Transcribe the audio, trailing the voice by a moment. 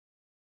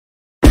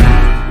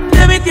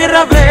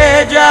tierra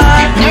bella,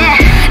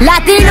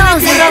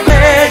 Latinos, tierra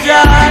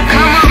bella.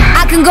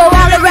 I can go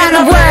all around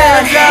the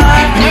world,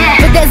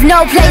 but there's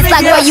no place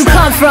like where you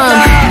come from.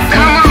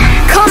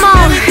 Come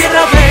on,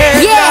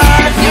 yeah,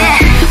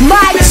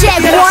 mic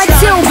check, 1,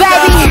 2,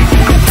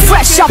 baby.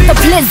 Fresh off the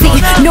blizzy,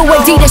 new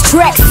Adidas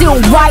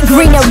tracksuit, white,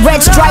 green, and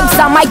red stripes.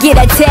 I might get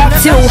a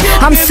tattoo.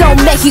 I'm so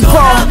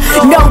Mejico,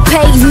 no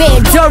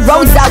pavement, dirt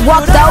roads. I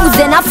walk those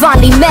and I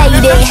finally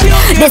made it.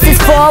 This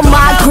is for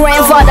my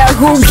grandfather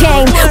who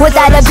came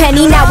without a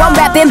penny. Now I'm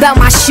rapping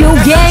about my shoe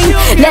game.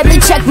 Let me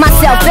check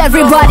myself.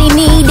 Everybody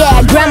need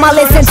that. Grandma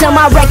listen to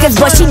my records,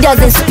 but she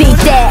doesn't speak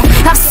that.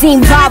 I've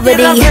seen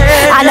poverty.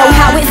 I know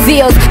how it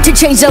feels to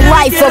change the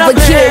life of a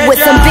kid with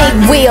some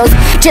big wheels,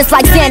 just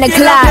like Santa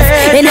Claus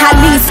in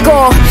Jalisco.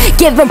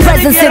 Giving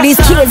presents to these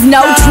kids,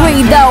 no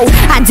tree though.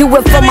 I do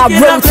it for my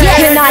roots,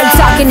 and I ain't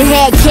talking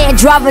head. Can't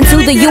drive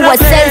into the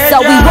USA, so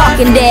we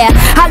walking there.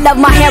 I love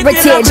my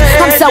heritage,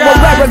 I'm so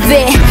aware of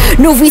it.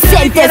 New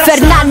Vicente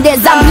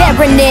Fernandez, I'm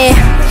blaring it.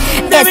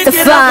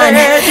 Estefan,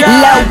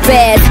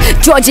 Lopez,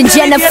 George and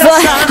Jennifer,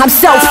 I'm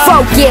so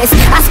focused,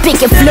 I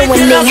speak it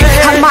fluently.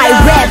 I might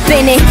rap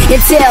in it.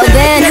 Until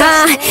then,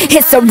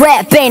 it's a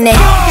rap, ain't it?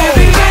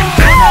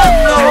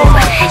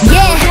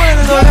 Yeah,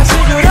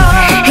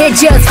 it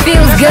just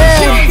feels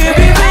good.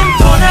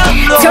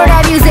 Turn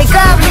that music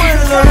up.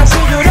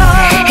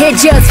 It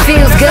just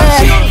feels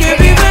good.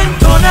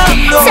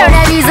 Turn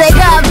that music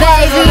up,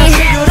 baby.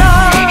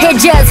 It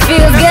just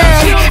feels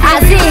good.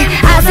 I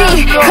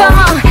see, come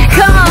on.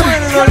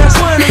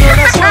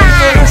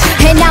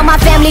 And now my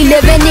family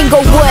live in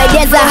Inglewood.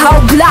 There's a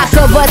whole block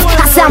of us.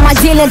 I sound my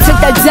deal and took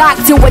the dock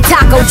to a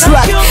taco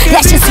truck.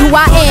 That's just who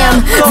I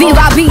am.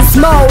 Viva beast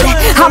mode.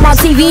 I'm on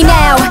TV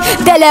now.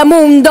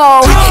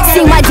 Telemundo.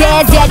 See my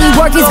daddy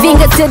work his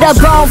fingers to the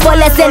bone. For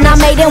less than I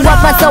made him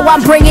work, so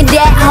I'm bringing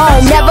that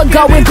home. Never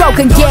going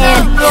broke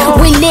again.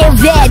 We live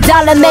that.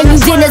 Dollar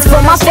menu dinners for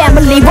my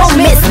family. Won't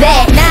miss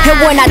that. And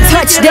when I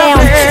touch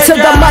down to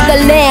the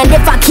motherland,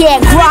 if I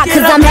can't cry,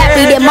 cause I'm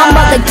happy that my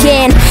mother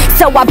can.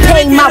 So I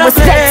pay my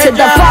respect to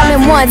the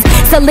fallen ones.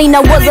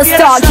 Selena was a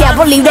star, can't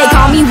believe they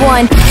call me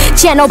one.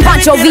 Channel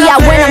Pancho Villa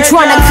when I'm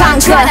trying to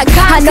conquer.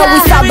 I know we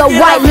saw the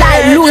white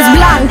light, luz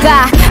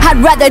blanca. I'd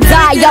rather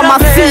die on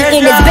my feet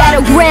in this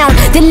battleground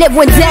than live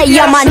one day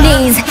on my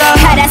knees.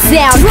 How that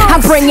sound? I'm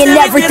bringing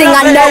everything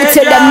I know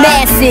to the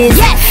masses.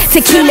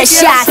 Tequila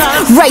shots,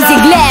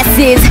 raising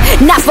glasses.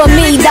 Not for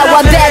me, though,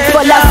 a bag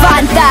full of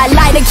Fanta.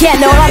 Light a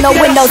candle on the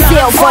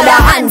windowsill for the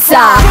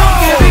answer.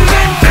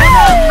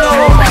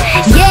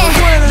 Yeah,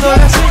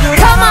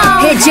 come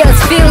on. It just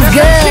feels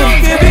good.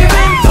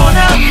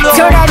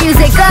 Turn that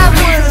music up.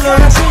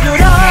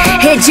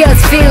 It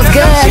just feels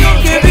good.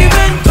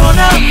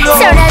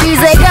 Turn that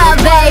music